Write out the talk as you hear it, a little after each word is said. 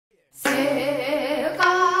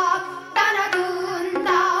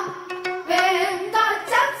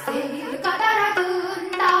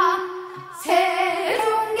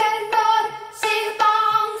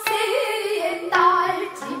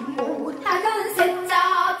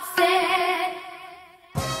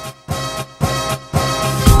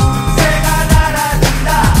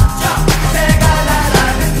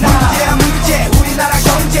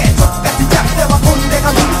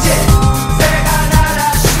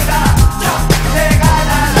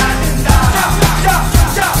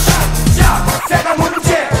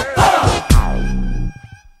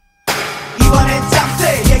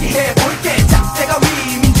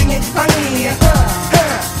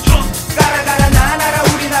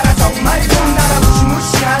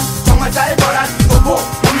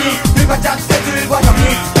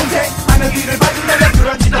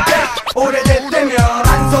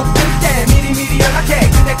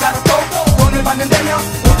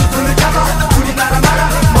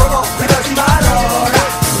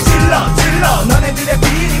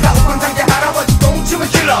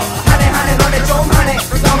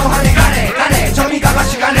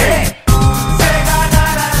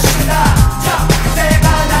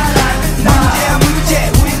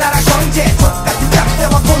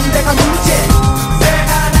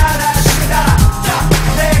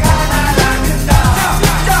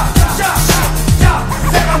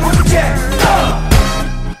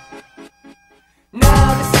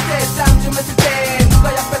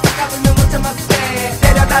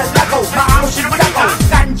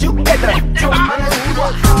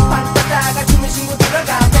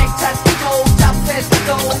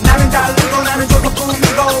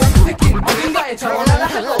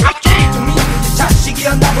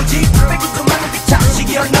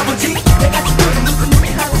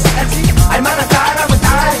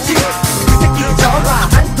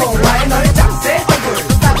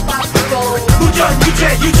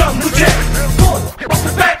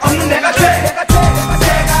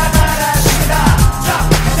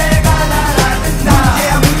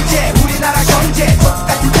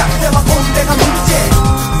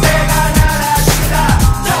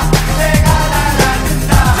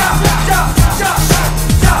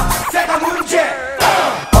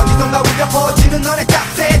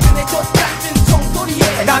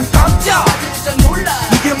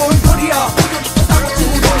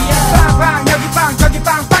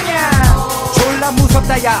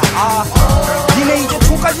무섭다야. 니네 이제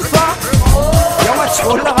총까지 쏴? 영화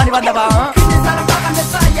졸라 많이 봤나봐. 그냥 사람 마감에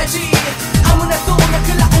쏴야지. 아무나 쏘면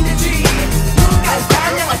큰일 안 되지. 누가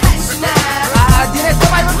사냥을 하시나. 니네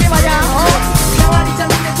서바이벌 게임 아냐? 병아리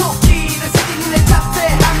잡는 토끼를 쓰기는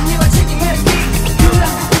잡대. 합리와 책임 회피.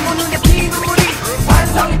 유랑 부모는 게 피눈물이.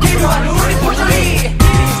 완성이 필요한 우리 포졸이.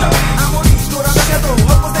 아무리 돌아가셔도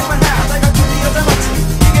헛고생만 하다가 드디어 잡았지.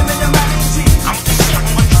 이게 몇 년 만인지.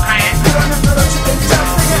 그러면 그렇지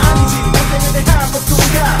괜찮으냐 아니지. 못생긴 내가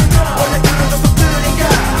보통이야. 원래 그런 녀석들인가.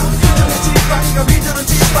 그중에 지팡이가 위주는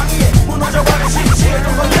지팡이에 무너져버린 시시해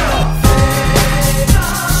좀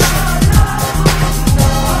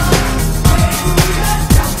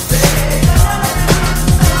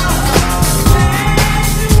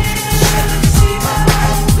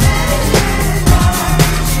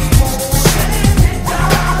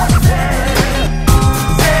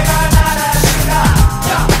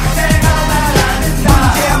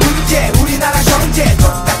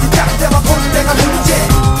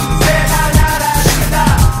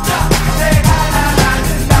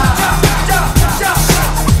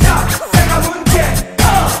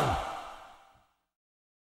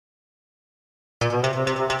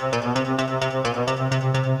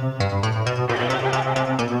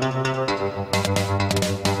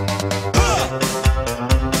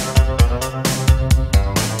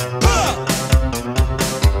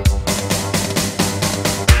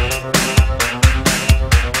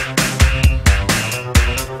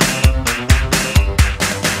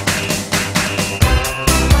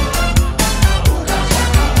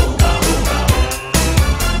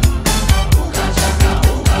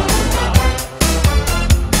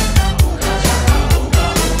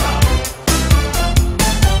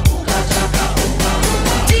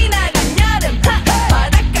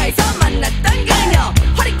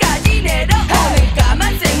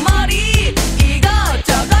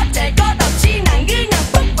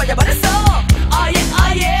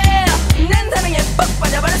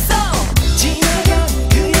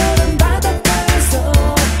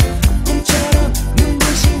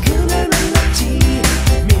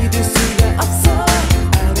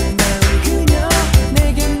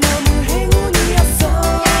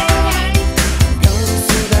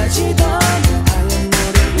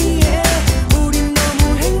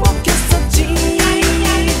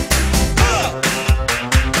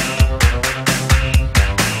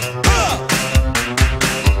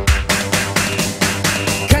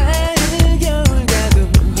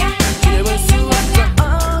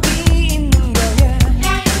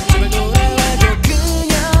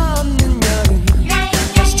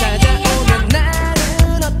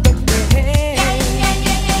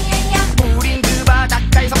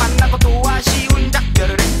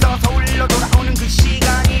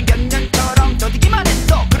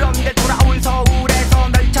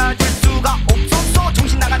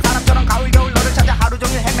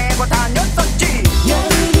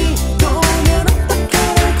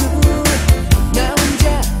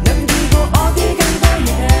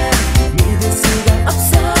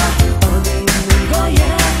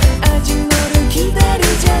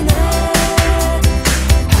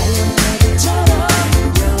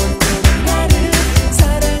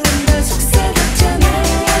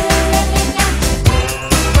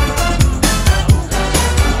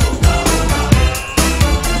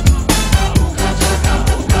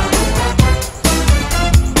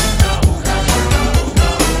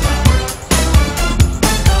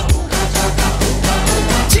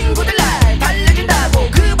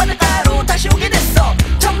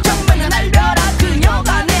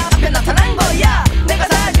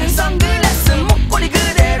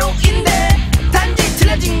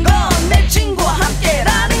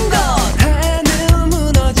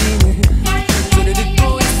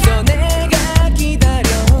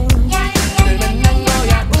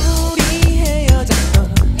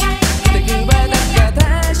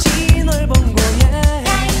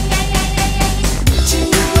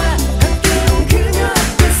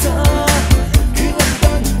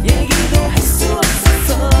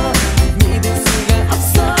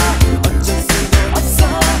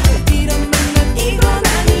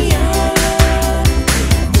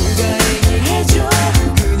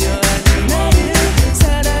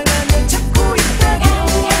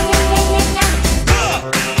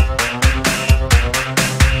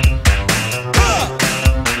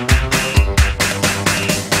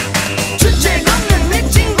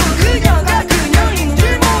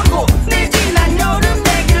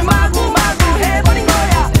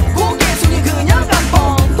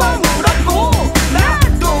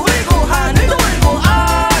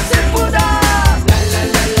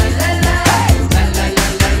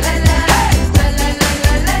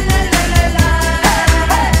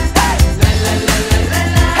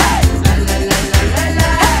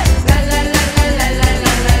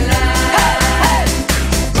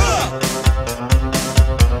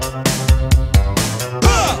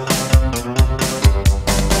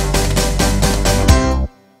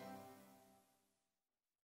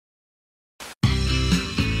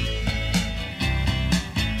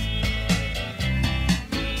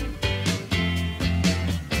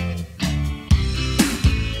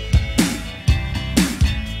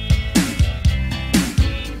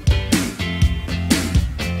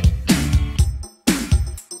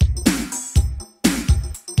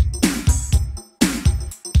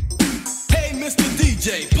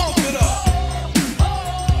DJ pump it up.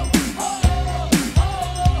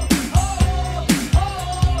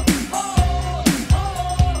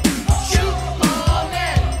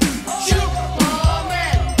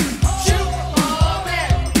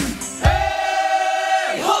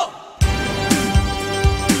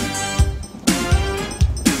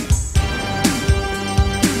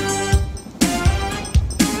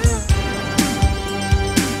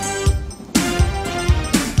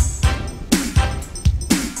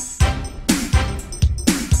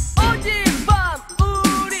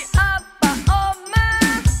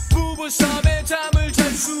 밤에 잠을 잘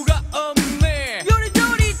수가 없네.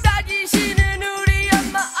 요리조리 따지시는 우리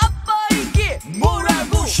엄마 아빠에게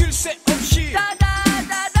뭐라고 쉴 새 없이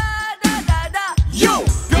다다다다다다다 요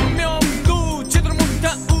변명도 제대로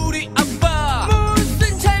못한 우리 아빠.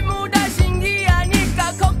 무슨 잘못하신 게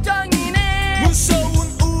아닐까 걱정이네. 무서운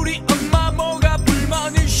우리 엄마 뭐가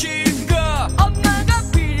불만이실까. 엄마가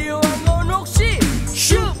필요한 건 혹시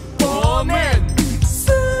슈퍼맨.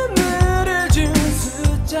 스물을 준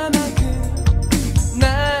숫자만큼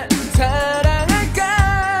날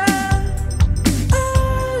사랑할까.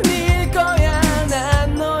 아닐 거야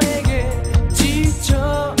난 너에게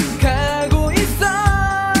지쳐가고 있어.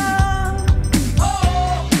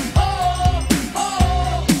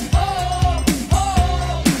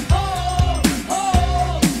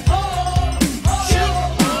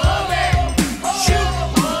 슈퍼맨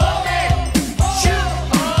슈퍼맨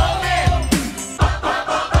슈퍼맨.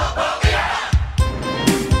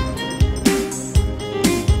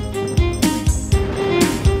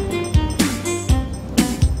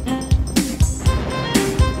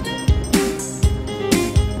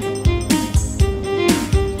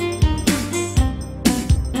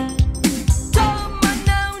 처음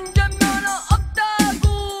만나 운전면허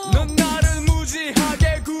없다고 넌 나를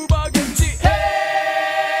무지하게 구박했지.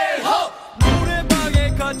 헤이 호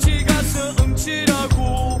노래방에 같이 가서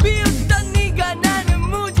음치라고 비웃던 네가 나는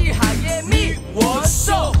무지하게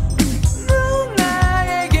미웠어. 넌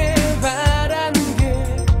나에게 바라는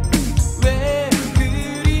게 왜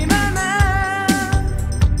그리 많아.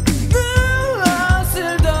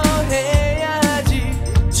 무엇을 더 해야지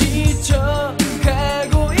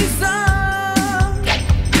지쳐가고 있어.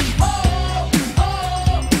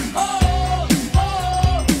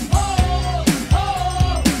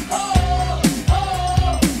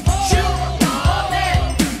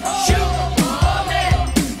 슈퍼맨 슈퍼맨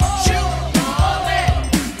슈퍼맨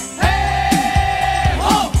헤이 호.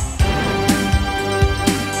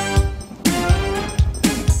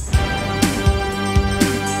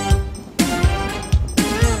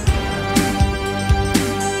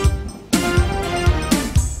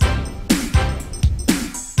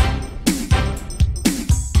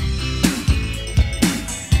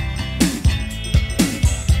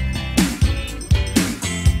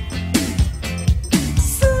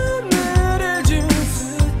 스물을 준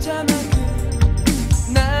숫자만큼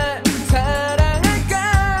날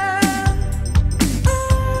사랑할까.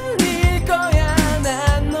 아닐 거야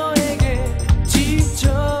난 너에게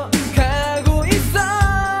지쳐가고 있어.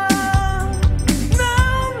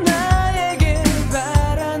 넌 나에게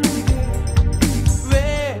바라는 게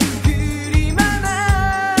왜 그리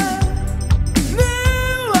많아.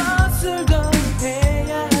 무엇을 더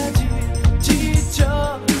해야 하지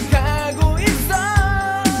지쳐가고 있어.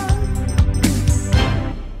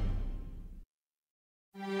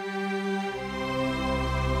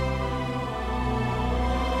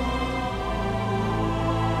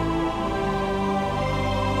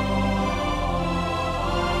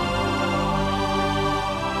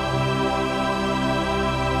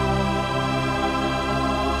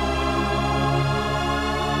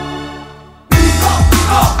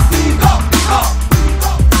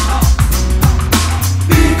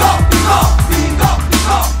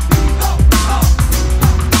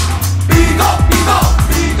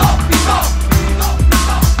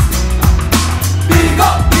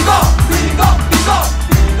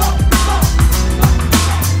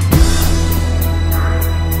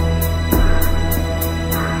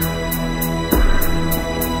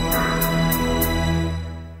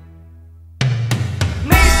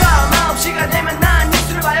 매일 밤 9시가 되면 난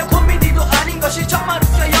뉴스를 봐요. 코미디도 아닌 것이 정말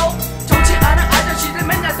웃겨요. 정치 않은 아저씨들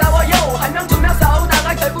맨날 싸워요. 한 명 두 명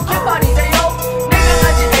싸우다가 결국 개판이 돼요. 내가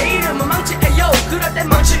가진 내 이름은 망치예요. 그럴 땐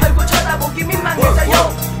망치 얼굴 쳐다보기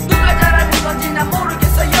민망해져요. 누가 잘하는 건지 난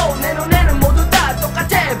모르겠어요. 내 눈에는 모두 다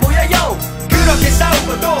똑같아 보여요. 그렇게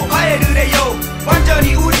싸우고도 화해를 해요.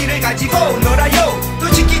 완전히 우리를 가지고 놀아요. 또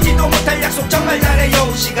지키지도 못할 약속 정말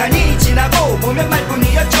잘해요. 시간이 지나고 보면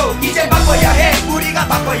말뿐이었죠. 이제 바꿔야 해 우리가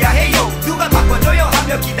바꿔야 해요. 누가 바꿔줘요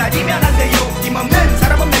하며 기다리면 안 돼요. 힘없는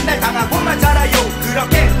사람은 맨날 당하고만 살아요. 그럼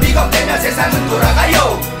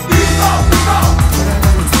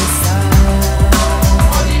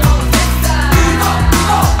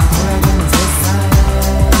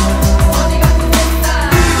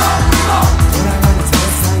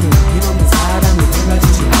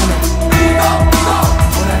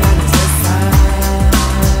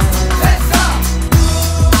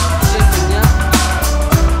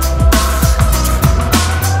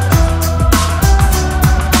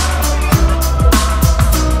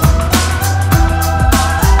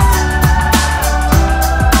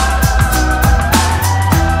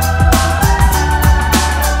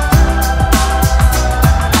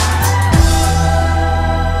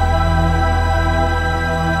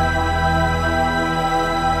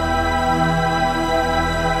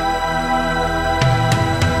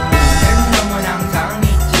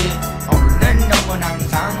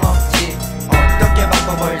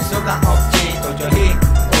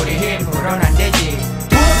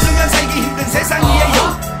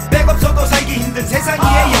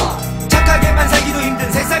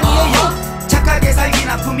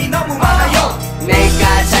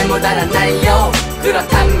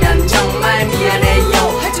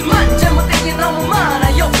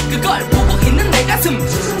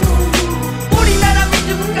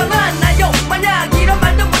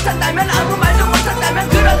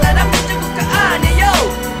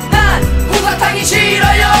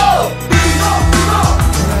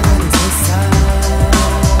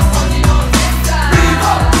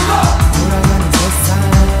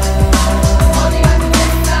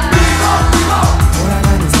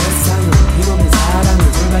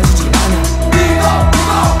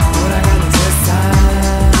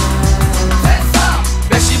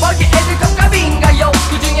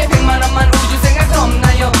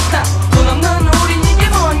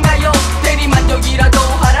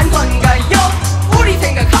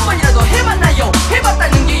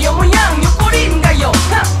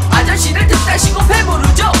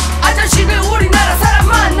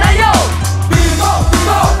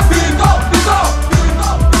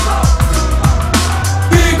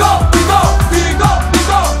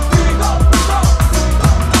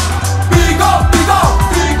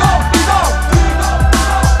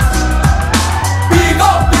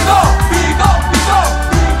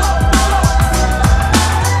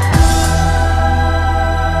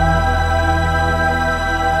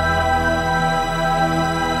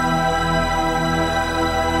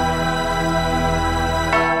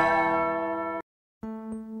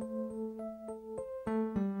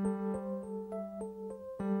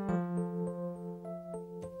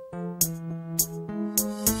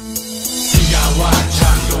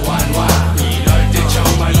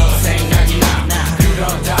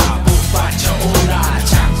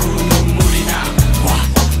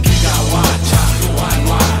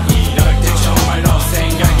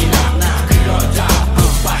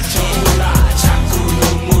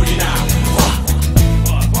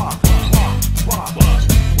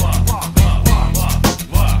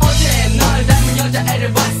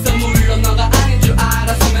기회를 봤어. 물론 너가 아닌 줄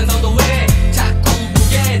알았으면서도 왜 자꾸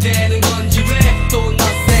보게 되는 건지, 왜 또 너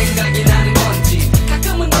생각이 나는 건지.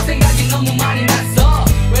 가끔은 너 생각이 너무 많이 났어.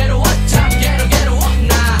 외로워 참 괴로워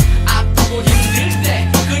나 아프고 힘들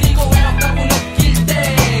때, 그리고 외롭다고 느낄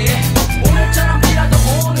때. 오늘처럼이라도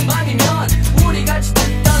오는 밤이면 우리 같이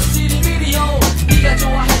듣던 시리비리오. 네가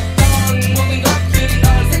좋아했던 모든 것들이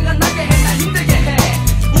널 생각나게 해, 날 힘들게 해.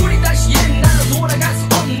 우리 다시 옛날로 돌아갈 수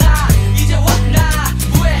없나. 이제 왔나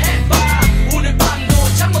후회해봐. 오늘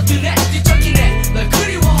밤도 잠 못 드네. 뒤척이네. 널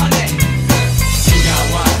그리워하네. 비가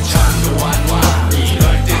와 잠도 안 와.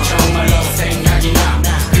 이럴 때 정말로 생각이 나.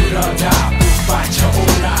 그러다 푹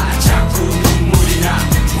빠져올라. 자꾸 눈물이 나.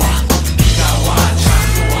 비가 와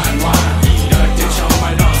잠도 안 와. 이럴 때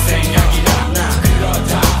정말로 생각이 나.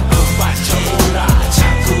 그러다 푹 빠져올라.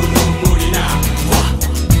 자꾸 눈물이 나.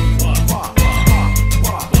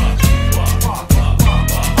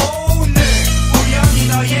 오늘 우연히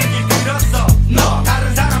너 얘기 들었어. 너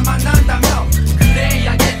다른 사람 만난다며.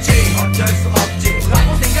 그래야겠지 어쩔 수 없지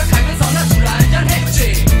라고 생각하면서 나 술 한잔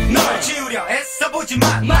했지. 널 지우려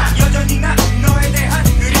애써보지만 여전히 난 너에 대한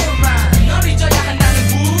그리움만. 널 잊어야 한다는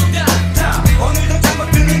부담. 자, 오늘도 잠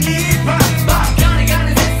못 드는 이 밤.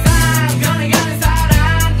 변해가는 세상, 변해가는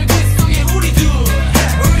사람들, 그 속에 우리 둘.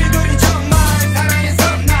 우리 둘이 정말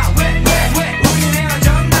사랑했었나. 왜 우린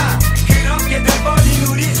헤어졌나. 그렇게 돼버린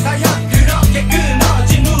우리 사연, 그렇게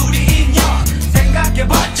끊어진 우리 인연.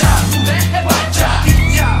 생각해봤자 후회해봤자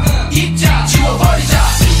잊자 지워버리자.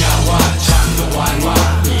 비가 와 잠도 안 와.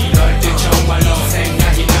 이럴 때 정말로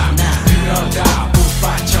생각이 나. 그러다 푹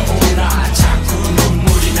빠져올라. 자꾸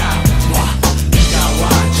눈물이 나. 비가 와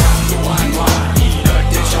잠도 안 와. 이럴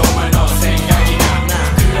때 정말로 생각이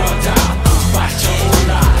나. 그러다 푹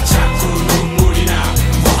빠져올라. 자꾸 눈물이 나.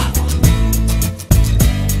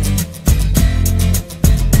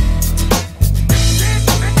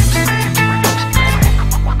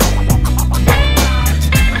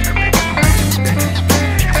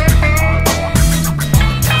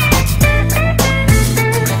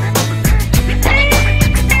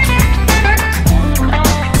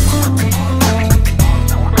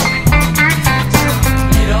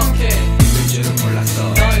 이렇게 될 줄은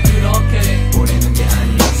몰랐어. 널 그렇게 보내는 게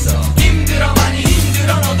아니었어. 힘들어 많이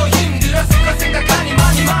힘들어. 너도 힘들었을 걸 생각하니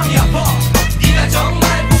많이 마음이 아파. 네가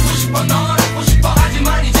정말 보고 싶어, 널 안고 싶어.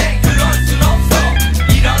 하지만 이제 그럴 순 없어.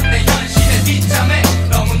 이런 내 현실에 비참해.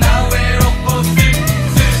 너무나 외롭고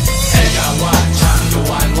쓸쓸해. 비가 와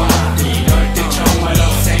잠도 안 와. 이럴 때 정말로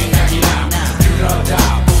생각이 나.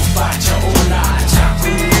 그러다 푹 빠져올라. 자꾸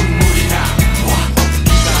눈물이 나.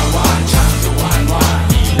 비가 와 잠도 안 와.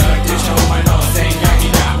 이럴 때 정말로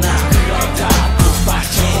생각이 나. 그러다 푹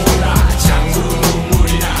빠져올라. 자꾸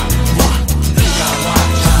눈물이 나. 비가 와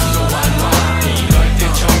잠도 안 와. 이럴 때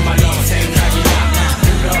정말로 생각이 나.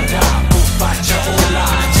 그러다 푹 빠져올라.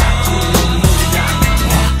 자꾸 눈물이 나.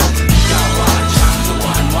 비가 와 잠도 안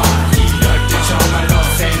와. 이럴 때 정말로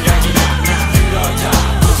생각이 나. 그러다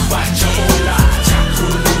푹 빠져올라. 자꾸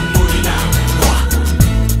눈물이 나.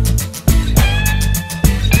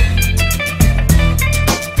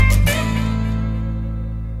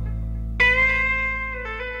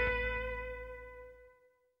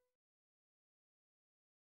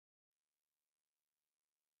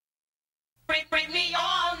 Bring me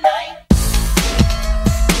all night.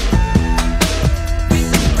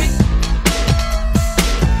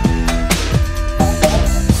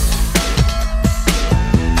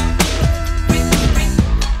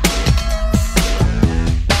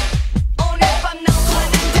 오늘 밤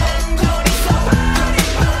너와는 단둘이서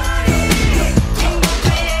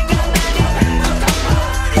행복해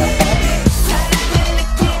그만해. 사랑을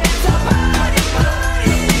느끼면서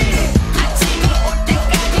아침이 올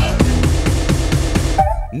때까지.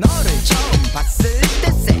 너를 처음 봤을 때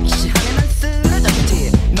섹시하게 난 쓰러졌지.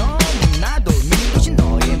 너무나도 눈부신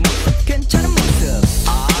너의 모습, 괜찮은 모습.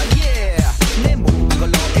 내 모든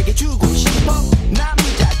걸 너에게 주고 싶어.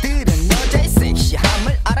 남자들은 여자의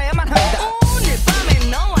섹시함을 알아야만 한다. 오늘 밤에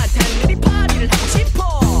너와 단둘이 파티를 하고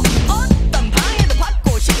싶어. 어떤 방해도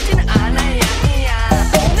받고 싶지는 않아야.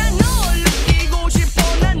 난 널 느끼고 싶어.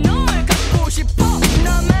 난 널 갖고 싶어.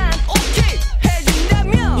 너만 오케이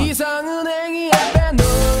해준다면 이상은 행위 앞에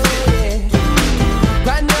너의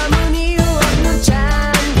관념은 이유 없는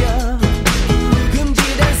참견.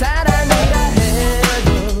 금지된 사랑이라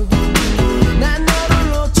해도 난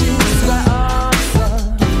너를 놓칠 수가 없어.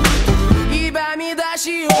 이 밤이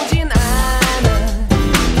다시 오진 않아.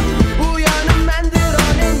 우연은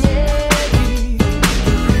만들어낸 얘기.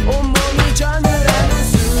 온몸이 전율하는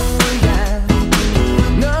순간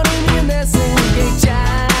너는 이내 속에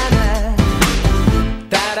있잖아.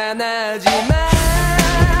 달아나지 마.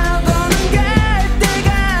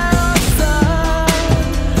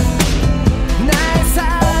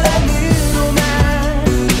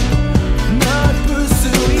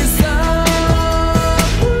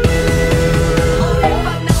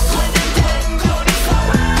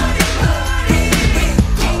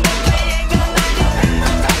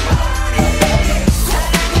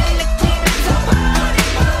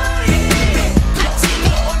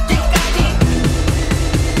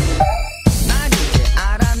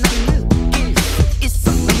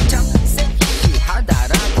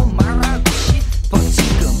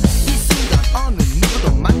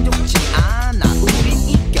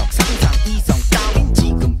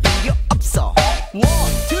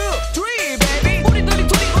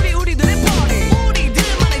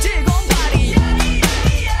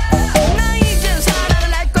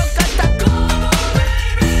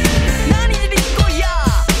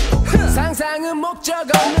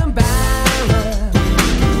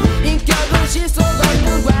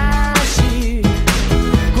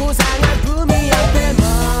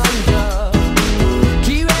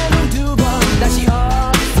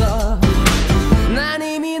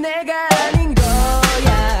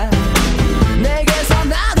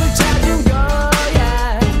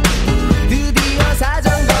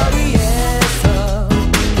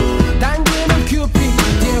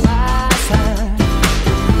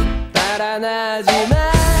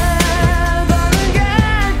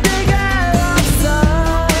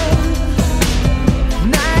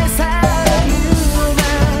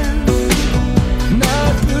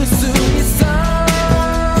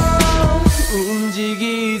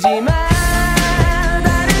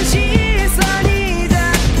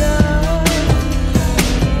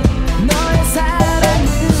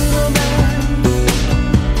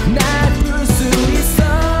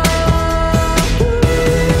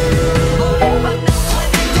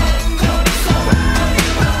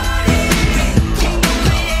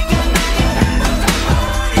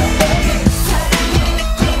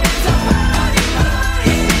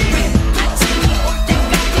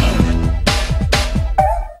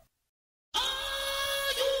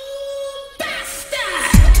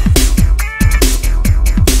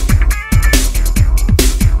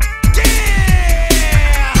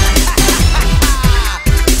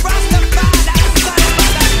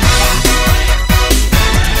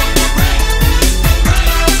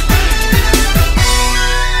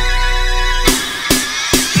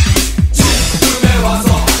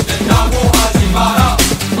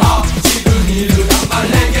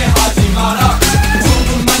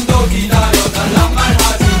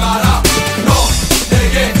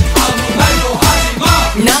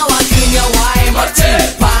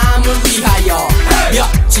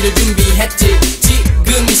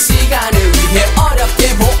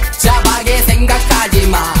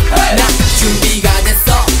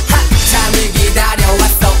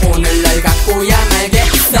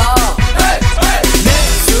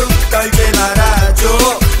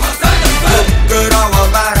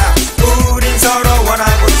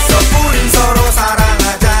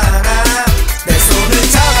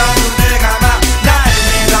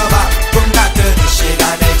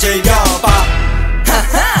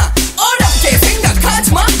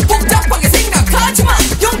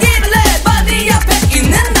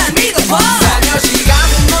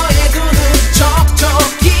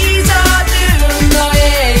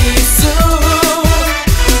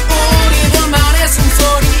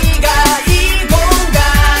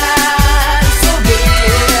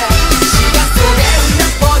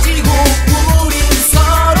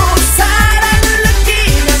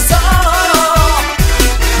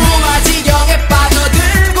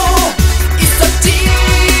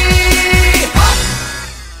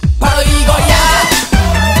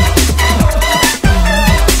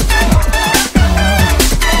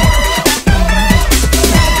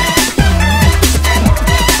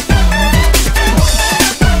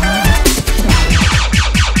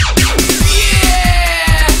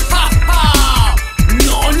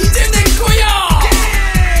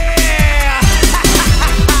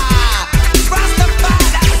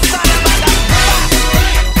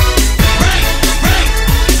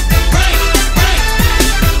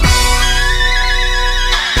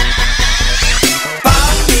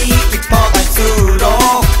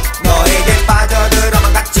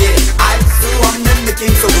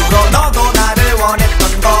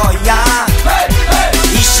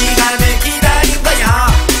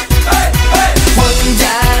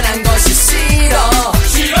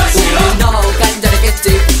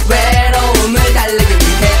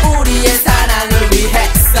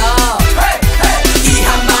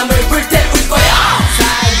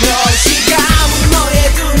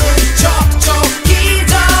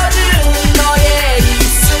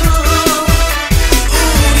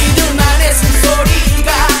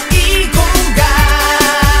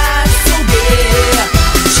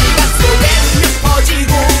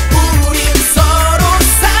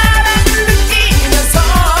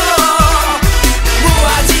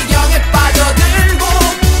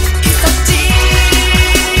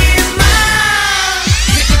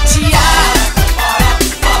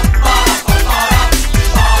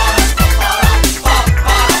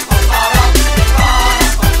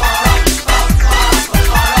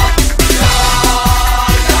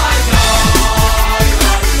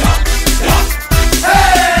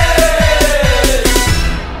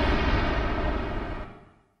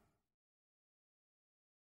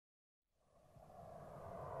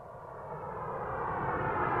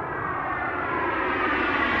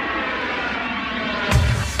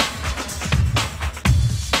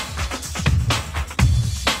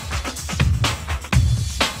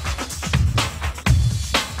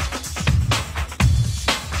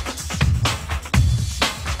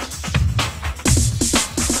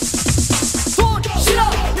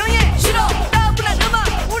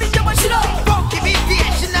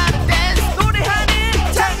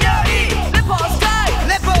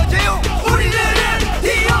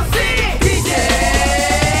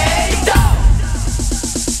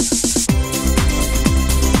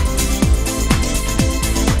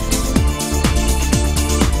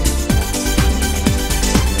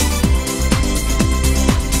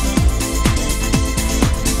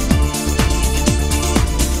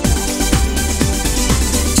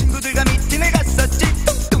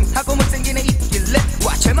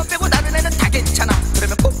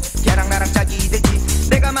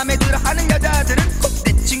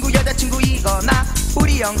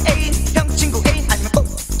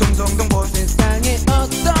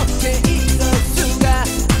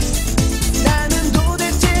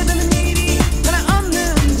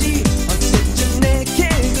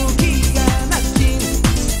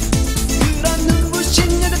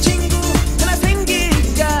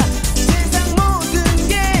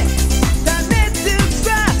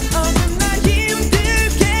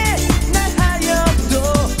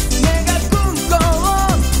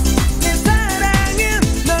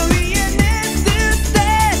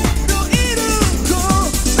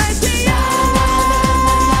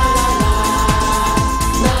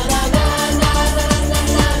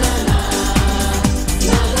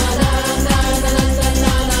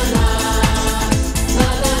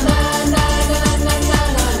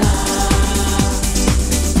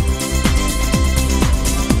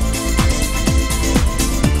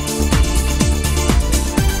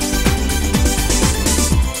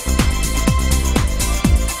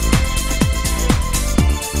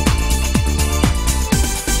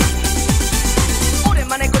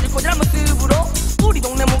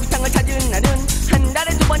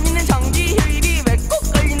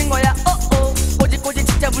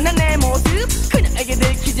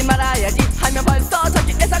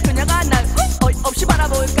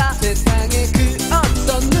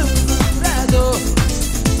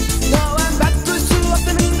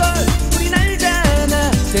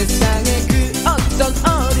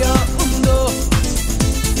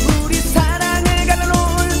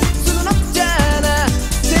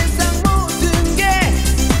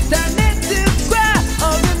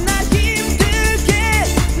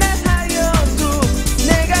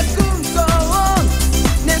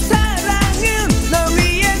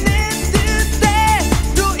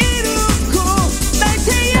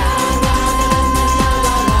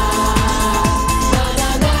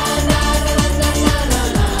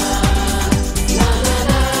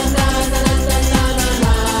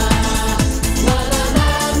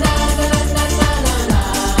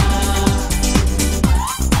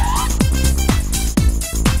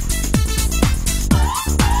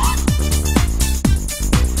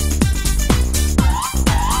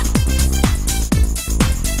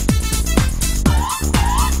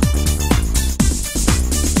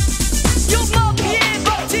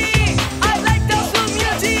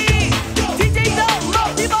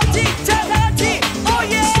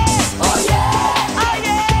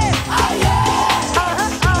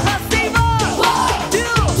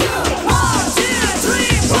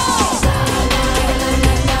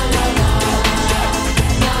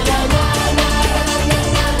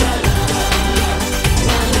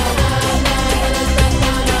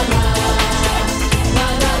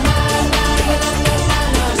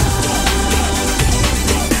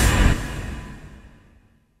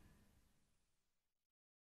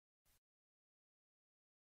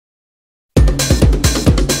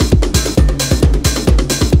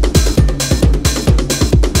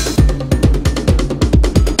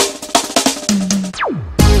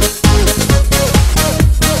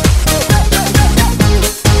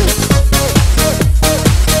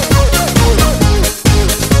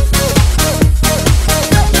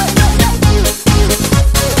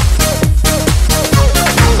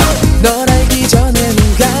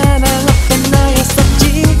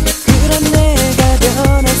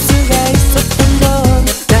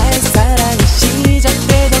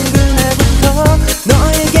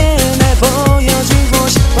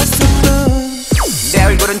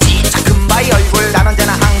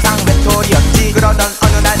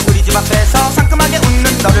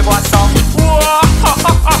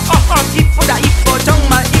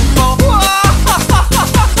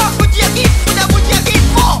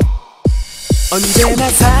 언제나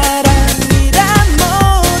사랑이란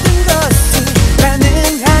모든 것을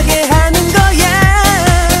가능하게 하는 거야.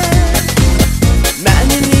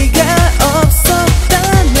 만일 네가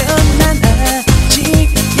없었다면 난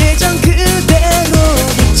아직 예전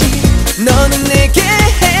그대로겠지. 너는 내게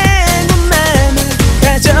행운만을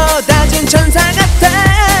가져다준 천사 같아.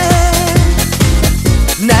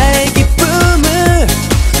 나의 기쁨을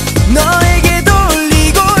너에게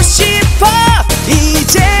돌리고 싶어.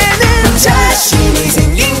 이제는 자신이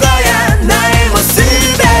생긴 거야 나의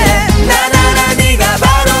모습에. 나나나 네가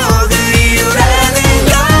바로 그 이유라는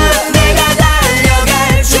걸 내가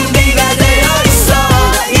달려갈 준비가 되어 있어.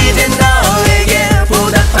 이제 너에게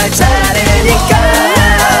보답할 차례니까.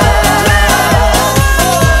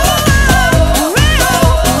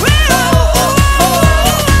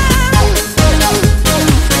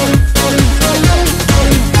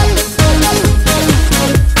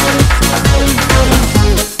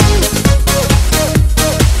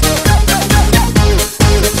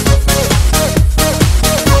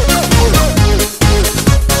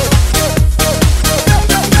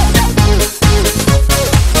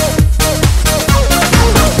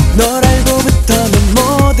 널 알고부터는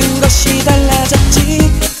모든 것이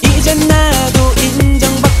달라졌지. 이젠 나도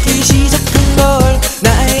인정받기 시작한 걸.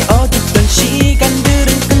 나의 어둡던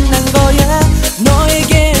시간들은 끝난 거야.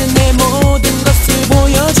 너에게 내 모든 것을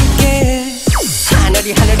보여줄게.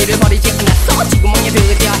 하늘이를 버리지 않았어. 지금 멍에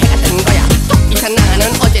드디어 해가 뜬 거야. 또 이상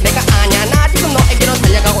나는 어제 내가 아냐. 나 지금 너에게로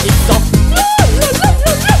달려가고 있어.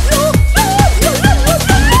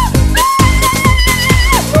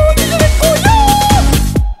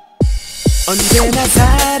 언제나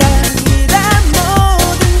사랑이란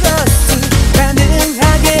모든 것을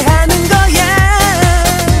가능하게 하는 거야.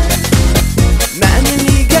 만일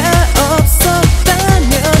네가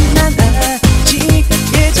없었다면 난 아직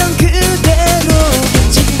예전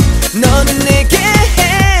그대로겠지. 너는 내게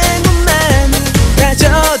행운만을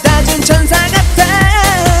가져다준 천사 같아.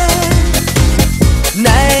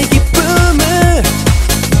 나의 기쁨을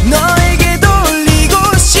너에게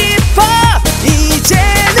돌리고 싶어.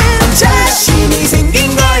 이제는 자신이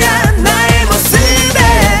생긴 거야 나의 모습에.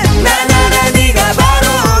 나나나 네가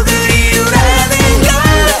바로 그 이유라는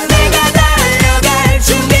걸 내가 달려갈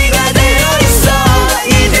준비가 되어 있어.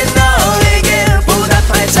 이제 너에게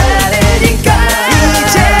보답할 차례니까.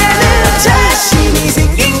 이제는 자신이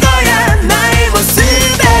생긴 거야 나의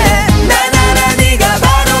모습에. 나나나 네가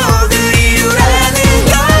바로 그 이유라는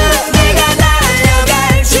걸 내가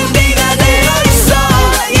달려갈 준비가 되어 있어.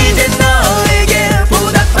 이제 너에게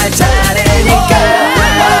보답할 차례니까.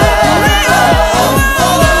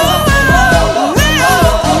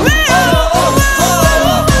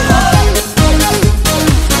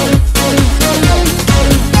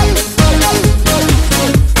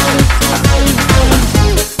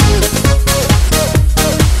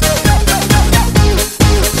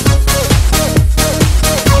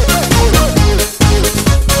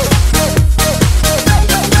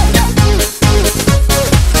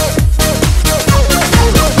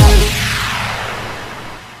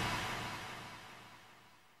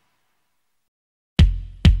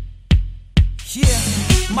 Yeah,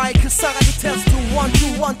 마이크 싸가지 테스트 1,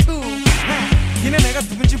 2, 1, 2. 니네 내가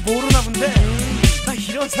누군지 모르나 본데 나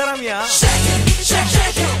이런 사람이야. Shake it, shake,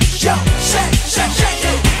 shake it, yo. Shake, shake, shake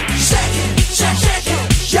it, shake it, shake, shake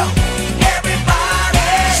it, yo. Everybody,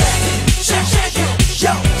 shake it, shake, shake it,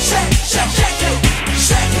 yo. Shake, shake, shake it,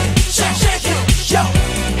 shake it, shake, shake it, yo.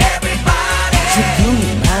 Everybody.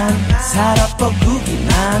 주둥이만 살아뻐구기만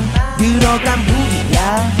들어간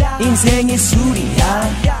무기야. 인생이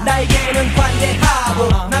술이야. 나에게는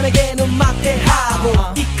관대하고 남에게는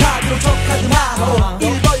막대하고 이 카드로 저 카드 하고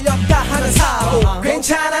일 걸렸다 하는 사고.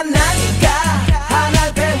 괜찮아 나니까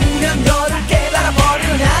하나 배우면 너를 깨달아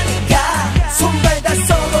버리는 나니까. 손발 다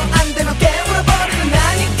써도 안 되면 깨물어 버리는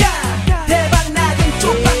나니까. 대박 나긴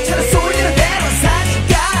쪽박차는 소리는 대로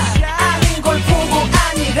사니까. 아닌 걸 보고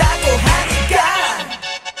아니라고 하니까.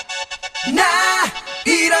 나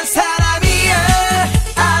이런 사람이야.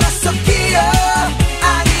 알았어 끼어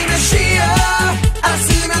아니면 쉬어.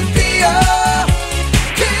 알았으면 뛰어.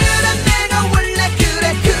 그래 내가 원래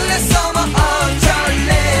그래 그래서 뭐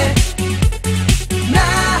어쩔래.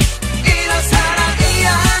 나 이런 사람이야.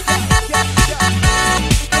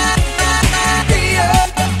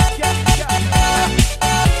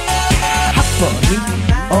 학벌이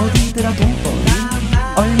어디더라 돈벌이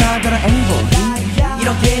얼마더라 앵벌이.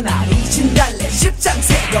 이렇게 나이 진달래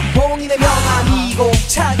십장세 연봉이 내 명함이고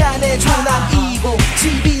차가 내 조남이고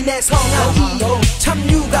집이 내 성함이고 참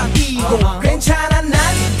유감이고. 괜찮아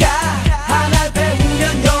나니까 하나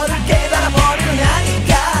배우면 열을 깨달아 버리는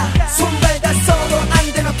나니까. 손발 다 써도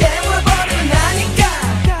안 되면 깨물어 버리는 나니까.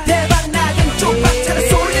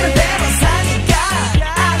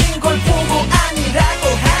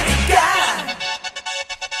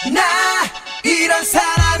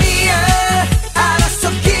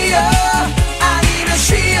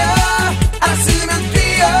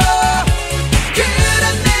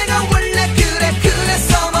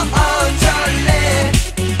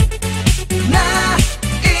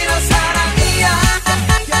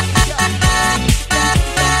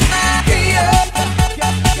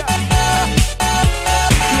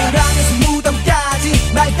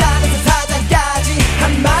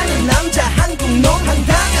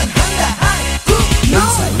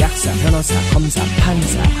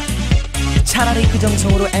 차라리 그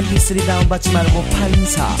정성으로 mp3 다운받지 말고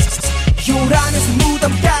판사. 요란에서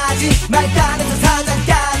무덤까지 말단에서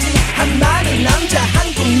사장까지 한 많은 남자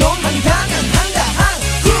한국놈 한강한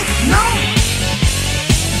한국놈.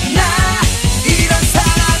 나 이런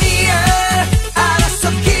사람이야.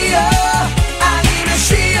 알았어 끼어 아니면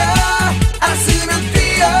쉬어 알았으면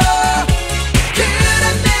뛰어. 그래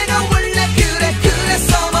내가 원래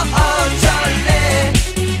그래서 뭐 어쩔래.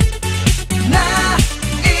 나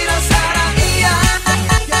이런 사람이야.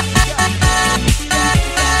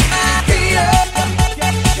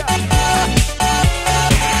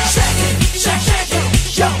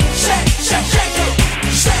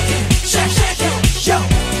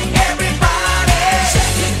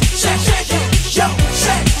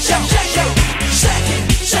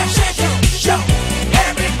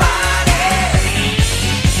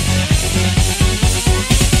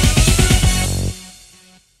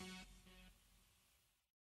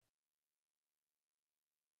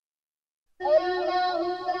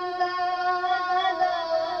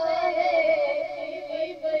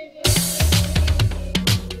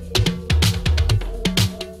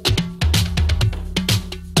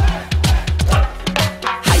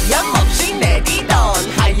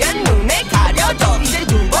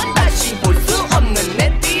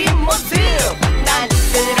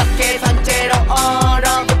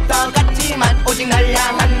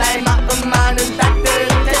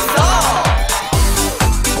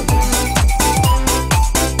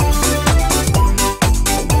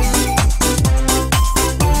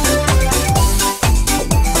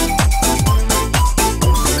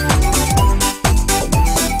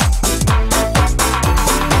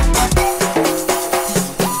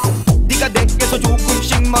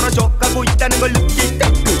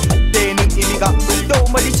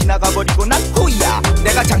 지나가버리고 난 후야.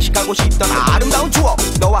 내가 장식하고 싶던 아름다운 추억,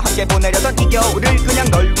 너와 함께 보내려던 이 겨울을 그냥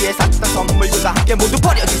널 위해 샀던 선물들과 함께 모두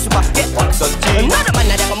버려질 수밖에 없었지. 너를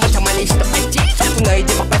만나려고 무척 많이 시도했지. 결국 너희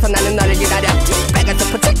집 앞에서 나는 너를 기다렸지. 빨간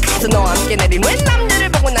스포츠 카드 너와 함께 내린 웬 남자를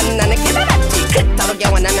보고 나는 깨달았지. 그토록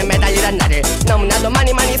영원하면 매달리란 나를, 너무나도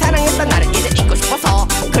많이 사랑했던 나를 이제 잊고 싶어서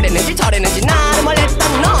그랬는지 저랬는지 나를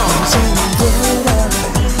몰랐던 너.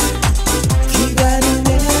 기다린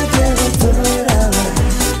내게로 돌아와.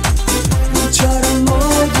 우리처럼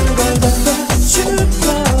모든 걸 덮어줄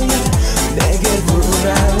거야. 내게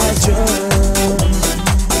돌아와줘.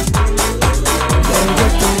 내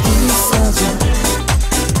곁에 있어줘.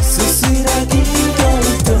 쓸쓸한 이 겨울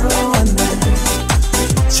동안 날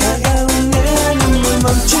차가운 내 눈물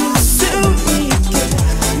멈출 수 있게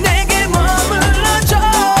내게 머물러줘.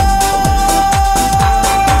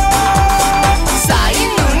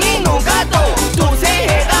 쌓인 눈이 녹아도 도새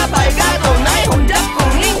해가 밝아도 나의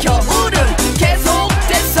혼자뿐인 겨울은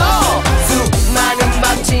계속됐어. 수많은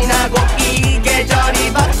밤 지나고 이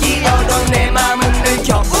계절이 바뀌어도 내 맘은 늘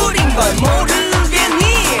겨울인 걸 모르겠니.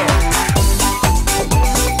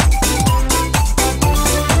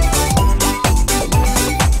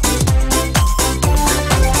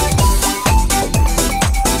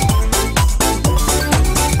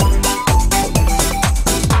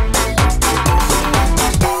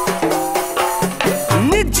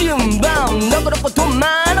 늦은 밤 너그럽고 돈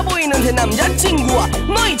많아 보이는 새 남자친구와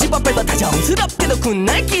너희 집 앞에서 다정스럽게도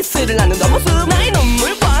굿나잇 키스를 나눈다 모습. 나의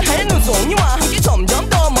눈물과 하얀 눈송이와 함께 점점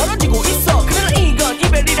더 멀어지고 있어. 그러나 이건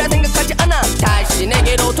이별이라 생각하지 않아. 다시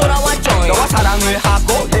내게로 돌아와줘. 너와 사랑을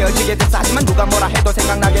하고 헤어지게 됐어. 하지만 누가 뭐라 해도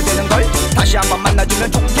생각나게 되는걸. 다시 한번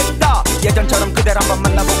만나주면 좋겠다. 예전처럼 그댈 한번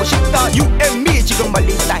만나보고 싶다. You and me 지금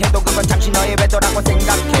멀리 있다 해도 그건 잠시 너의 외도라고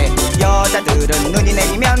생각해. 여자들은 눈이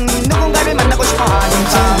내리면 누군가를 만나고 싶어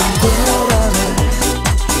하니까.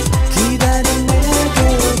 기다린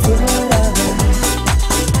내게로 돌아와.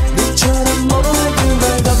 너처럼 모든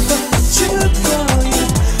걸 덮어줄 거야.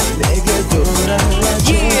 내게 돌아와줘.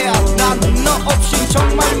 Yeah, 나는 너 없인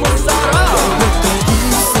정말 못 살아. 곁에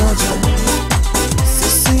있어줘.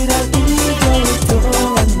 쓸쓸한 이 겨울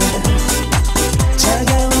동안 날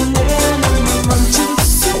차가운 내 눈물 멈출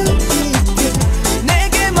수 있게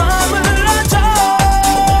내게 머물러줘.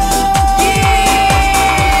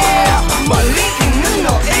 Yeah.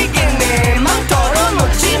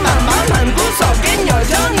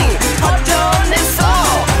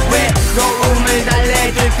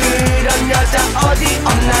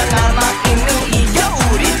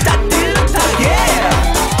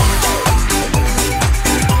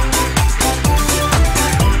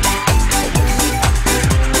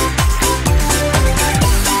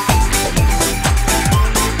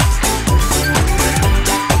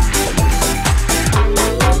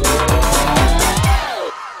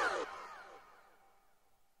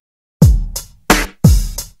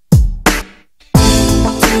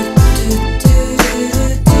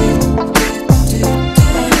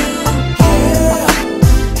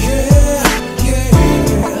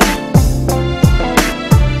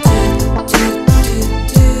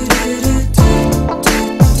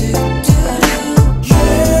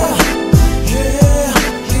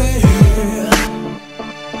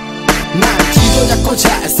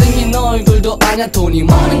 아냐 돈이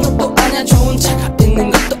많은 것도 아냐 좋은 차가 있는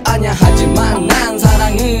것도 아냐 하지만 난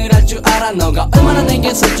사랑을 할 줄 알아 너가 얼마나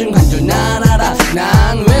내게 소중한 줄 난 알아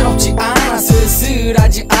난 외롭지 않아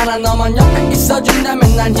쓸쓸하지 않아 너만 옆에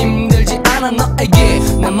있어준다면 난 힘들지 않아 너에게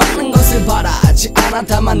난 많은 것을 바라지 않아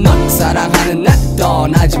다만 널 사랑하는 날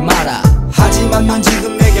떠나지 마라 하지만 넌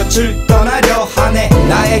지금 내 곁을 떠나려 하네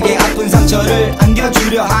나에게 아픈 상처를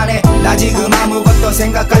안겨주려 하네 나 지금 아무것도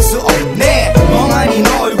생각할 수 없네 멍하니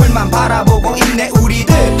너 얼굴만 바라보고 있네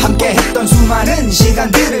우리들 함께 했던 수많은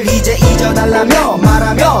시간들을 이제 잊어달라며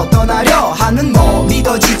말하며 떠나려 하는 너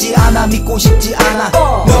믿어지지 않아 믿고 싶지 않아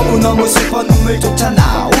너무너무 슬퍼 눈물조차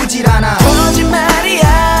나오질 않아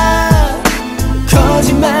거짓말이야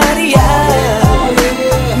거짓말이야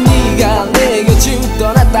네가 내 곁을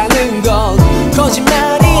떠났다는 건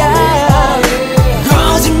거짓말이야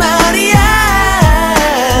거짓말이야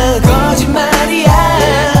거짓말이야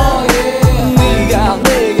네가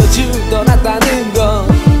내 곁을 떠났다는 건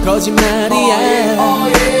거짓말이야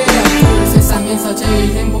세상에서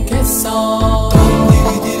제일 행복했어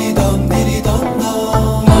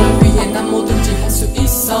널 위해 난 뭐든지 할 수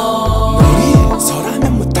있어 널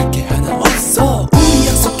위해서라면 못할 게 하나 없어 우리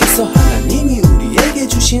약속해서 하나님이 우리에게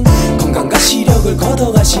주신 건강과 시력을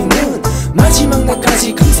걷어가시는 마지막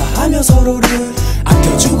날까지 감사하며 서로를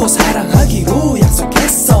아껴주고 사랑하기로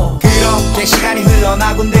약속했어 그렇게 시간이 흘러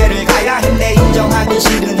나 군대를 가야 했네 인정하기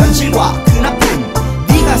싫은 현실과 그 나쁨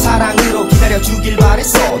네가 사랑으로 기다려주길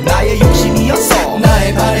바랬어 나의 욕심이었어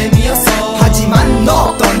나의 바람이었어 하지만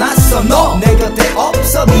너 떠났어 너 내 곁에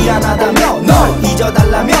없어 미안하다며 널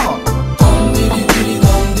잊어달라며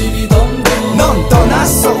넌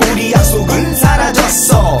떠났어 우리 약속은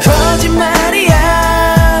사라졌어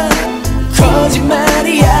거짓말이야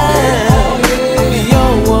거짓말이야 우리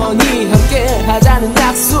영원히 함께 하자는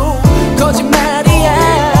약속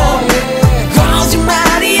거짓말이야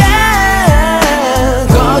거짓말이야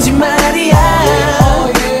거짓말이야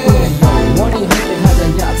우리 영원히 함께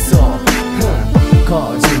하자는 약속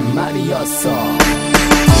거짓말이었어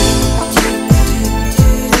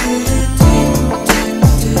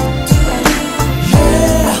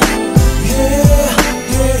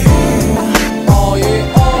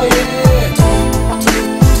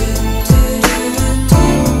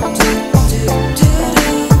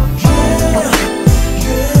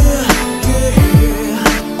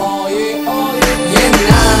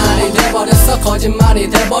거짓말이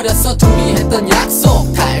돼버렸어 둘이 했던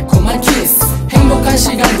약속 달콤한 키스 행복한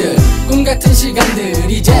시간들 꿈같은 시간들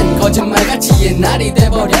이젠 거짓말같이 옛날이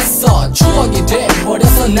돼버렸어 추억이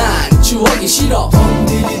돼버렸어 난 추억이 싫어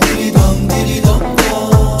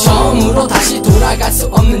처음으로 다시 돌아갈 수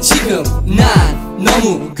없는 지금 난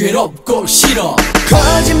너무 괴롭고 싫어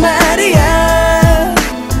거짓말이야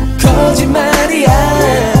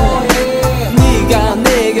거짓말이야 네가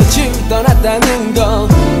내 곁을 떠났다는 건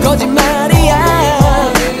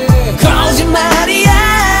거짓말이야 거짓말이야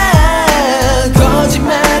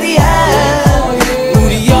거짓말이야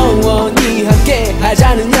우리 영원히 함께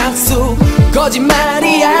하자는 약속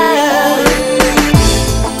거짓말이야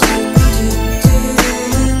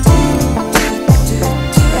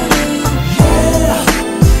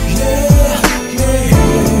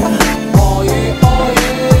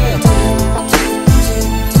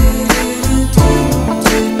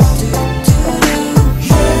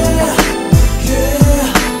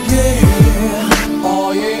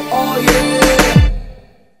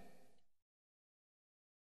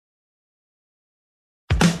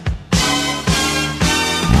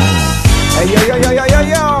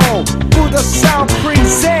Yo, who the sound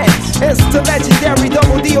presents? It's the legendary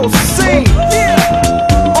DOC.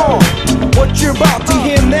 What you're about to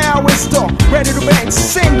hear now is the Ready to Bang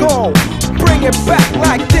single. Bring it back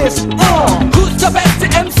like this. Who's the best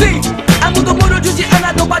MC? 아무도 물어주지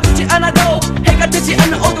않아도 봐주지 않아도 해가 되지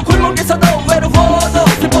않는 어두운 골목에서도 외로워도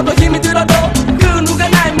슬퍼도 힘이 들어도 그 누가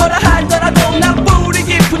날 뭐라 하더라도 난 뿌리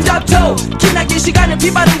깊은 잡초 기나긴 시간을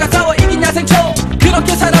비바람과 싸워 이긴 야생초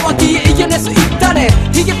그렇게 살아왔기에 이겨낼 수 있다네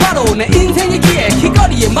이게 바로 내 인생이기에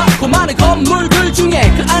길거리에 많고 많은 건물들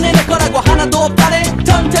중에 그 안에 내 거라고 하나도 없다네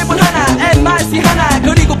턴테이블 하나 MRC 하나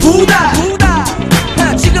그리고 부다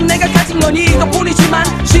지금 내가 가진 건 이것뿐이지만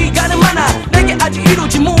시간은 많아 내게 아직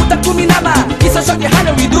이루지 못한 꿈이 남아 있어 저기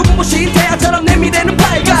하늘 위 눈부신 태양처럼 내 미래는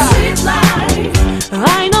밝아 Street life,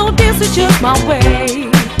 I know this is just my way.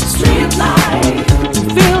 Street life,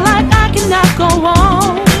 feel like I cannot go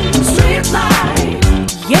on. Street life,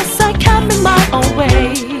 yes I can be my own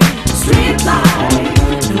way. Street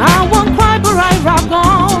life, I won't cry but I rock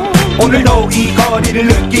on. 거리를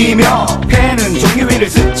느끼며 펜은 종이 위를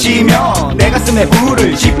스치며 내 가슴에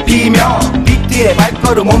불을 지피며 비트에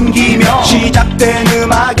발걸음 옮기며 시작된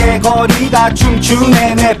음악의 거리가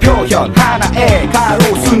춤추네 내 표현 하나에 가로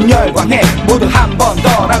순열광해 모두 한 번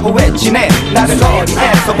더라고 외치네 나를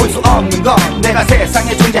거리에서 볼 수 없는 건 내가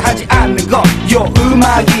세상에 존재하지 않는 건 요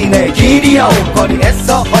음악이 내 길이요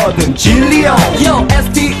거리에서 얻은 진리요 Yo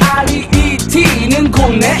STREET는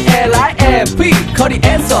곧 내 L.I.E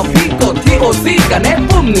거리에서 빛꽃 DOC가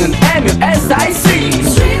내뿜는 MUSIC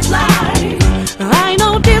Street life, I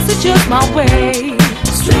know this is just my way.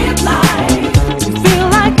 Street life, feel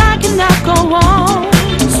like I cannot go on.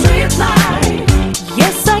 Street life,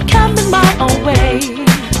 yes I can make my own way.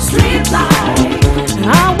 Street life,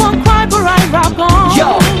 I won't cry but I rock on.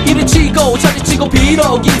 Yo 이리 치고 저리 치고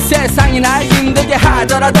비록 이 세상이 날 힘들게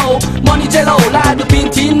하더라도 머니 제로 라이브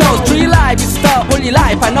빈티노 Street life is the only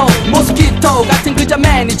life I know 모스키토 같은 그저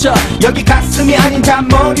매니저 여기 가슴이 아닌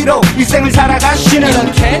잔머리로 일생을 살아가시는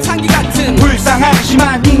이렇게 창기 같은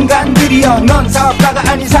불쌍하지만 인간들이여 넌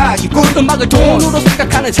사업가가 아닌 사기꾼 음악을 돈으로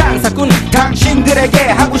생각하는 장사꾼 당신들에게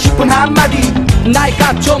하고 싶은 한마디 나이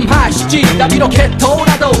값 좀 하시지 나 비록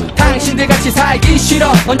해토라도 당신들같이 살기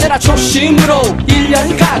싫어 언제나 초심으로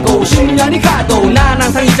 1년이 가고 10년이 가도 난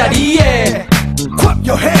항상 이 자리에 Clap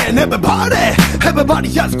your hand, everybody. Everybody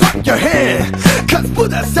just clap your hand. Cause for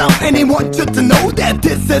that sound, anyone just to know that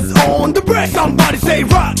this is on the break. Somebody say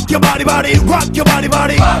rock your body, body, rock your body,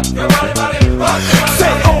 body. Rock your body, body, rock your body.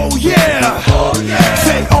 Say oh yeah. Oh yeah.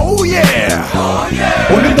 Say oh yeah. Oh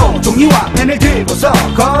yeah. 오늘도 종이와 펜을 들고서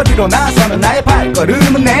거리로 나서는 나의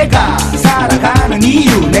발걸음은 내가 살아가는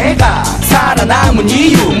이유 내가 살아남은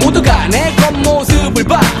이유 모두가 내 겉모습을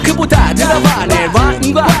봐 그보다 들어봐 내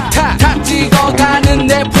라임과 탁탁 찍어가는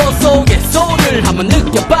내 프로 속의 소리를 한번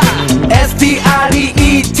느껴봐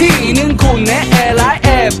STREET는 곧 내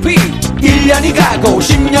L.I.E 1년이 가고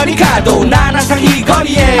 10년이 가도 난 항상 이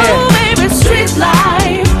거리에 Oh baby, street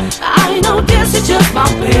life, I know this is just my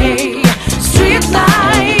way. Street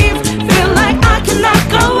life, feel like I cannot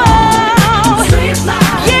go on. Street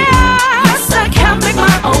life, yes, I can make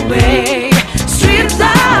my own way. Street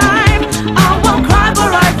life, I won't cry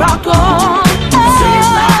but I rock on. Street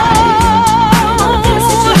life, I know this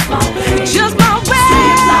is just my way. Just my way.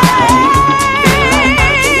 Street life, feel like I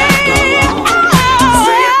cannot go on.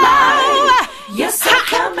 Street life, yes, I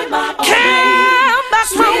can make my own way. Street life, I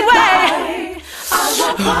won't cry but I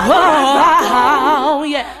rock on. Oh,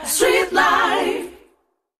 yeah. Street life.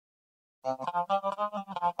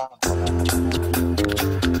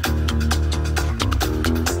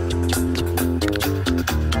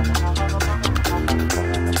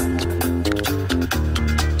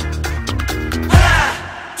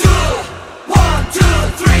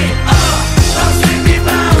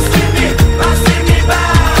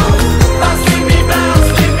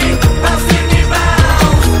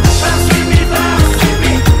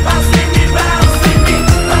 Bounce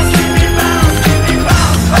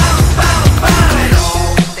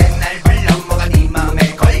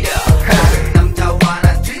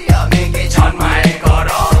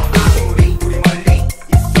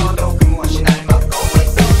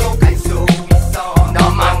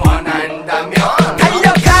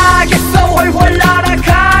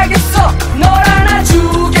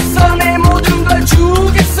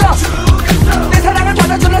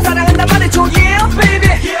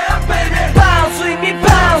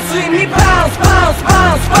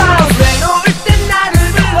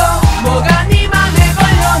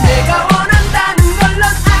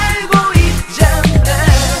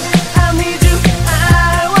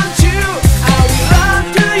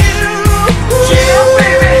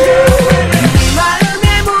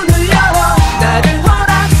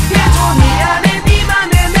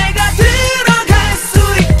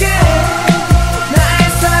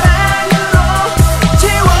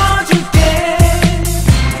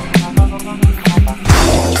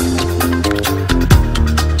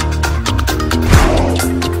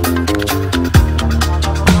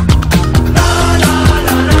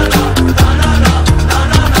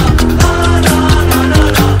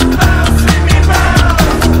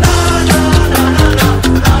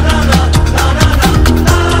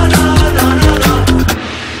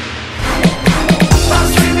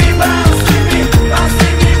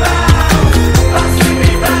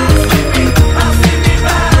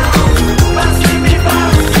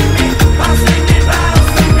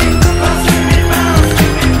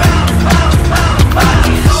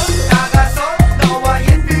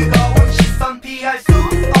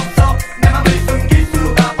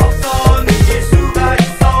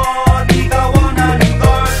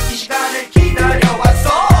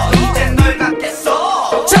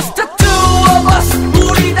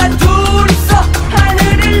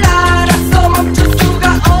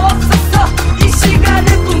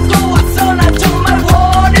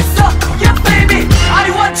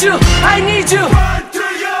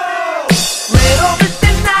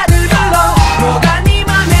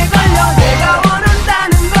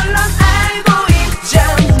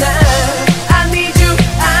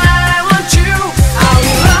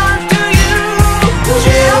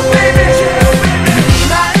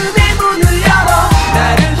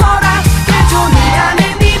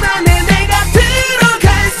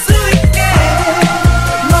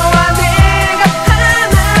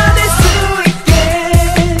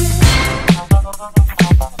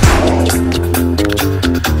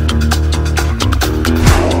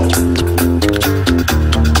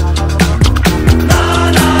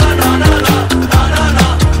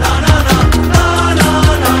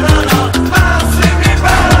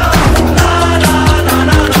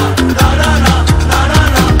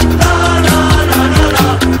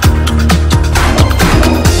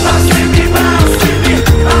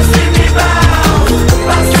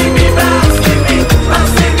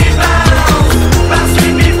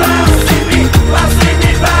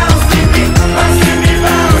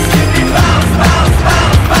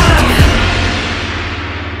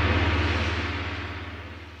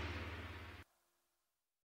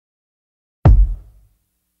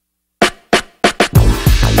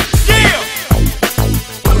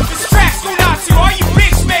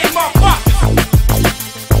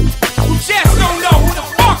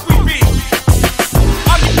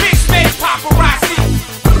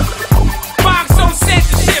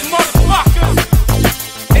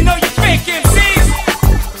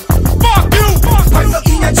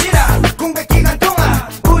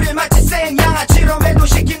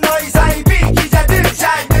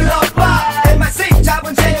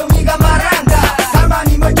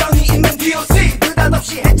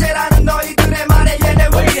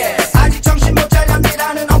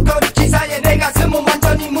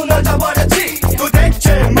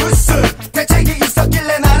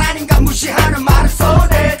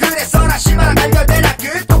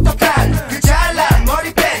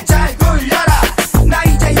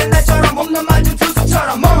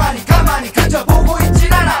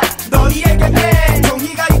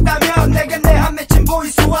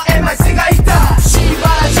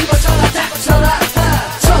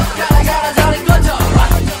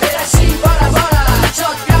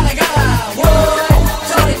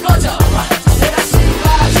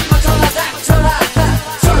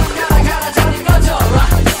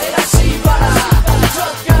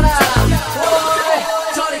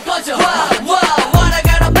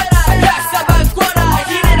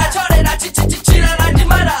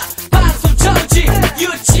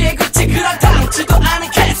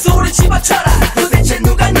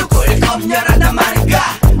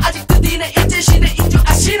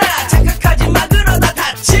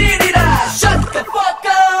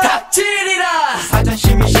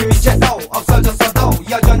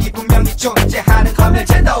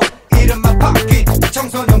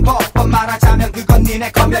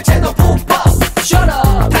니네 건멸체도 불법. Shut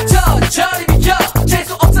up 닥쳐 저리 비켜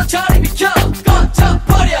재수 없어 저리 비켜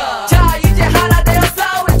꺼져버려. 자 이제 하나 되어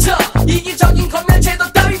싸우쳐 이기적인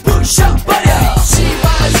건멸체도 따위 부셔버려.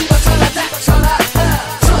 씨발 집어쳐라 닥쳐라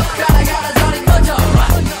젓가락 가라 저리 꺼져라.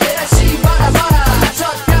 내가 씨발아 봐라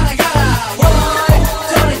젓가락 가라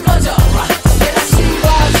저리 꺼져라. 내가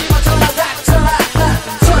씨발 집어쳐라 닥쳐라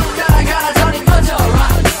젓가락 가라 저리 꺼져라.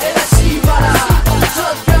 내가 씨발아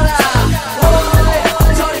젓가락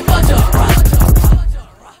저리 꺼져라.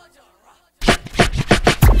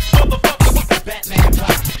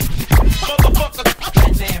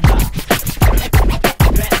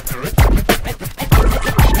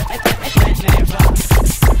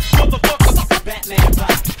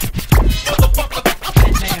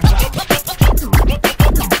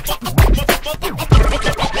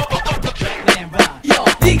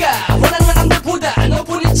 네가 원하는 남들보다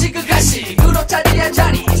높은 위치 그 가식으로 차지한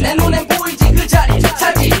자리 내 눈엔 보이지 그 자리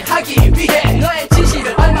차지하기 위해 너의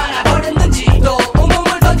진실을 얼마나 버렸는지 또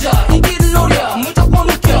온몸을 던져 인기를 노려 무조건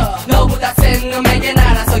웃겨 너보다 센 놈에게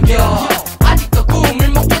날아서겨. 아직도 꿈을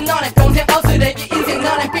못 깬 너네 평생 어스레기 인생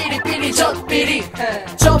너네 삐리삐리 젖삐리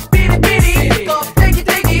젖삐리삐리 껍데기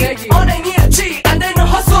언행이 일치 안 되는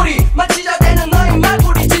헛소리 마치자 되는 너의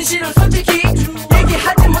말구리 진실은 솔직히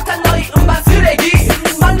얘기하지 못한 너의 음반 쓰레기.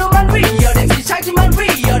 말로만 리얼 MC 자기만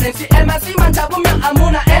리얼 MC MRC만 잡으면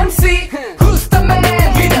아무나 MC. Who's the man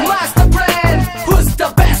with the master plan? Who's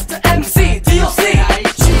the best MC? DOC.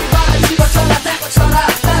 씨발 집어쳐라 닥쳐라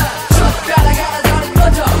젓가락 가라 저리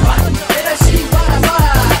꺼져라. 내가 씨발아 봐라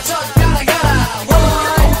젓가락 가라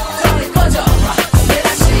저리 꺼져라. 내가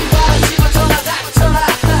씨발 집어쳐라 닥쳐라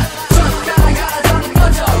젓가락 가라 저리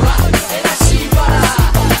꺼져라. 내가 씨발아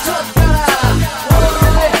젓가락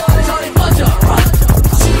저리 꺼져라.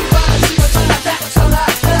 씨발 집어쳐라 닥쳐라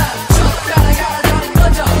젓가락 가라 저리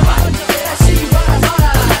꺼져라. 내가 씨발아 봐라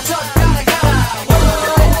젓가락 가라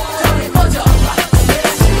저리 꺼져라. 내가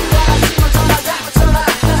씨발 집어쳐라 닥쳐라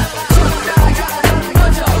젓가락 가라 저리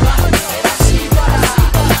꺼져라. 내가 씨발아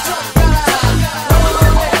젓가락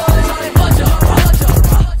저리 꺼져라.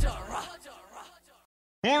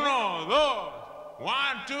 Uno, dos,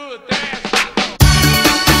 one, two, three.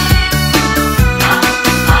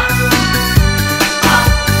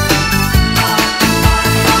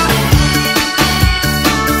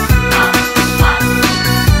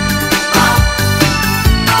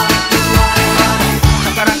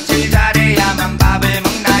 젓가락질 잘해야만 밥을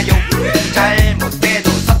먹나요?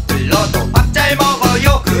 잘못해도 서툴러도 밥 잘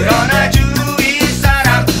먹어요. 그러나 주위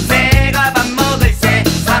사람 내가 밥 먹을 새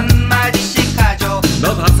한마디씩 하죠.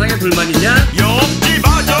 너 밥상에 불만이냐? 옆집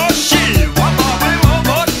아저씨 와 밥을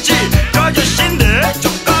먹었지. 저 아저씨인데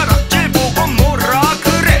젓가락질 보고 뭐라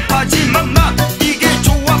그래. 하지만 나 이게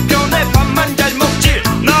좋아 편해. 밥만 잘 먹지.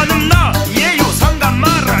 나는 나예요 상관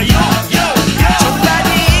말아요. 적당히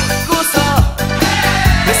입고서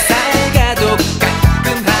몇 살 가도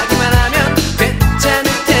가끔 하기만 하면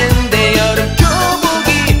괜찮을 텐데. 여름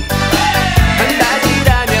교복이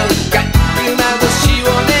반바지라면 깔끔하고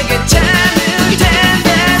시원해 괜찮을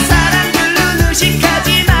텐데. 사람들은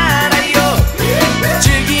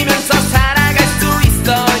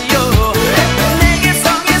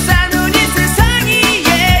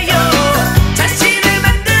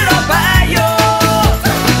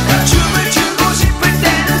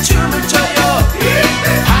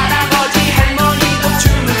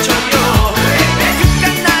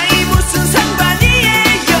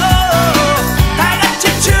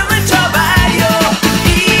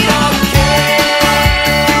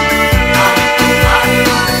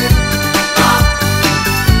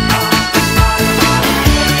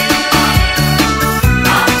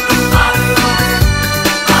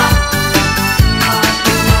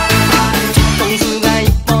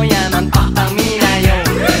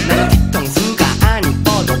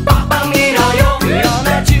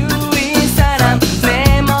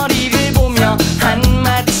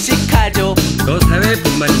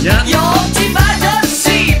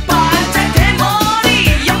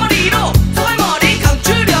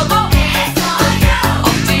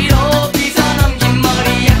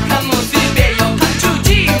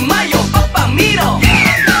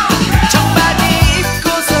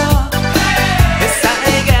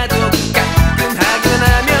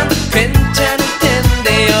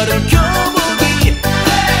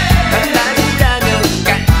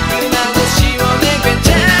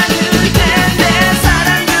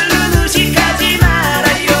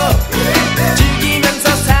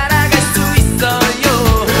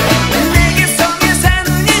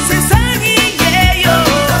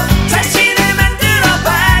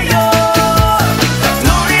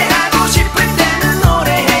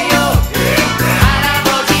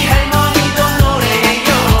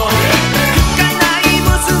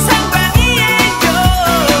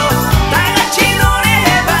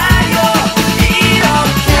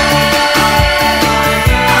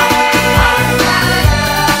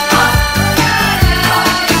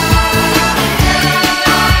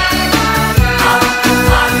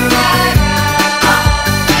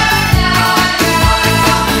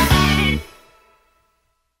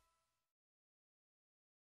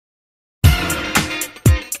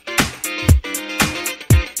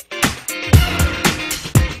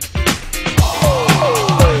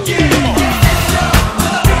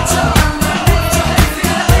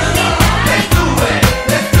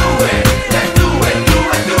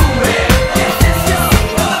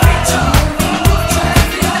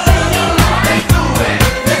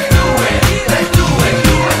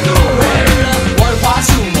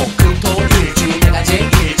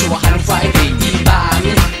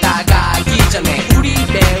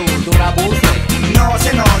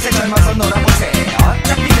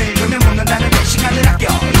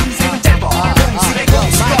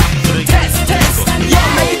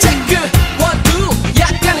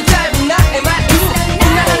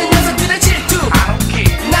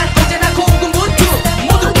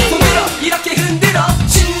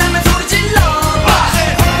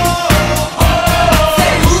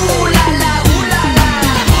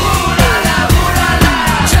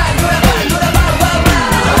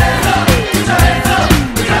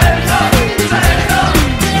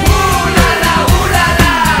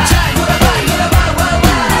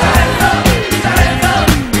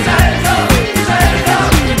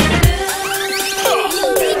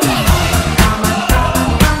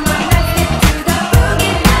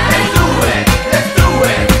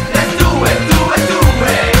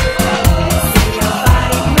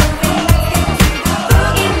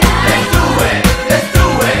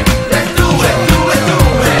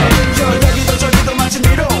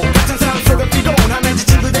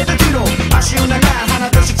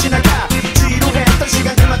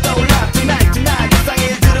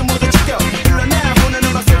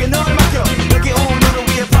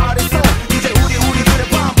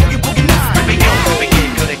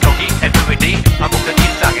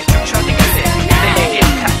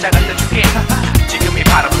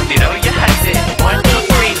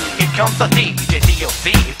벌써 DJ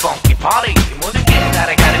DOC funky party 모든 게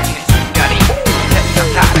나를 가르치는 순간이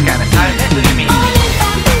세상 살아가는 삶의 의미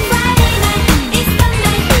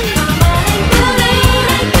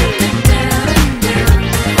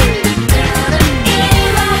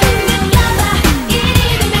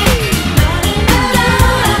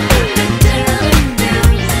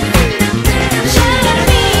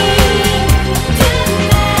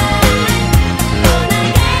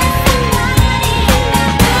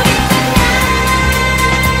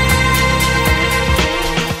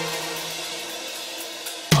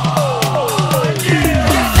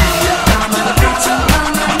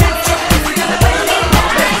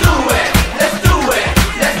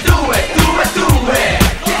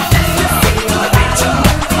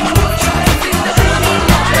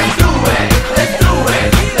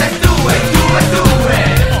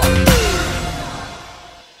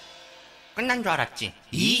끝난 줄 알았지.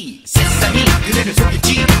 이 세상이 그대를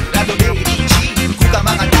속일지 나도 내일이지 누가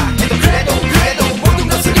망한다 해도 그래도 모든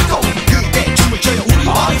것을 잊고 그대 춤을 춰요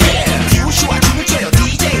우리 DOC와 춤을 춰요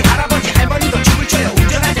DJ 할아버지 할머니도 춤을 춰요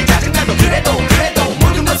운전할 때 짜증나도 그래도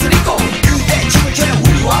모든 것을 잊고 그대 춤을 춰요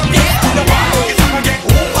우리와 함께 나와 이상하게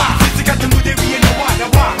오와 스 같은 무대 위에 나와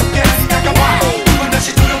함께하니 다가와 두번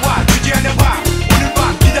다시 돌아와 주지 않아와 오늘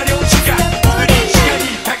밤 기다려온 시간 오늘의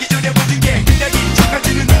시간이 가기 전에 모든 게 끝나기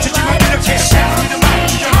전까지는 놓치지만 이렇게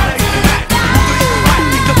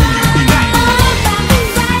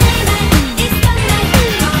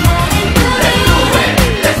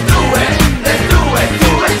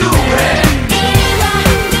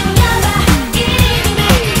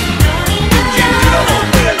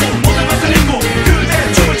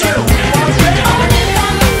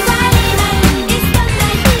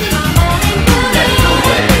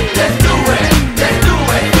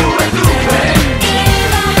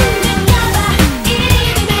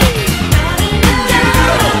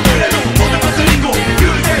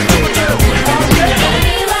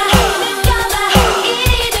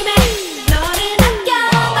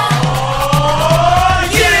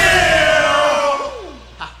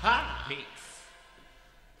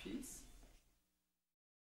Peace.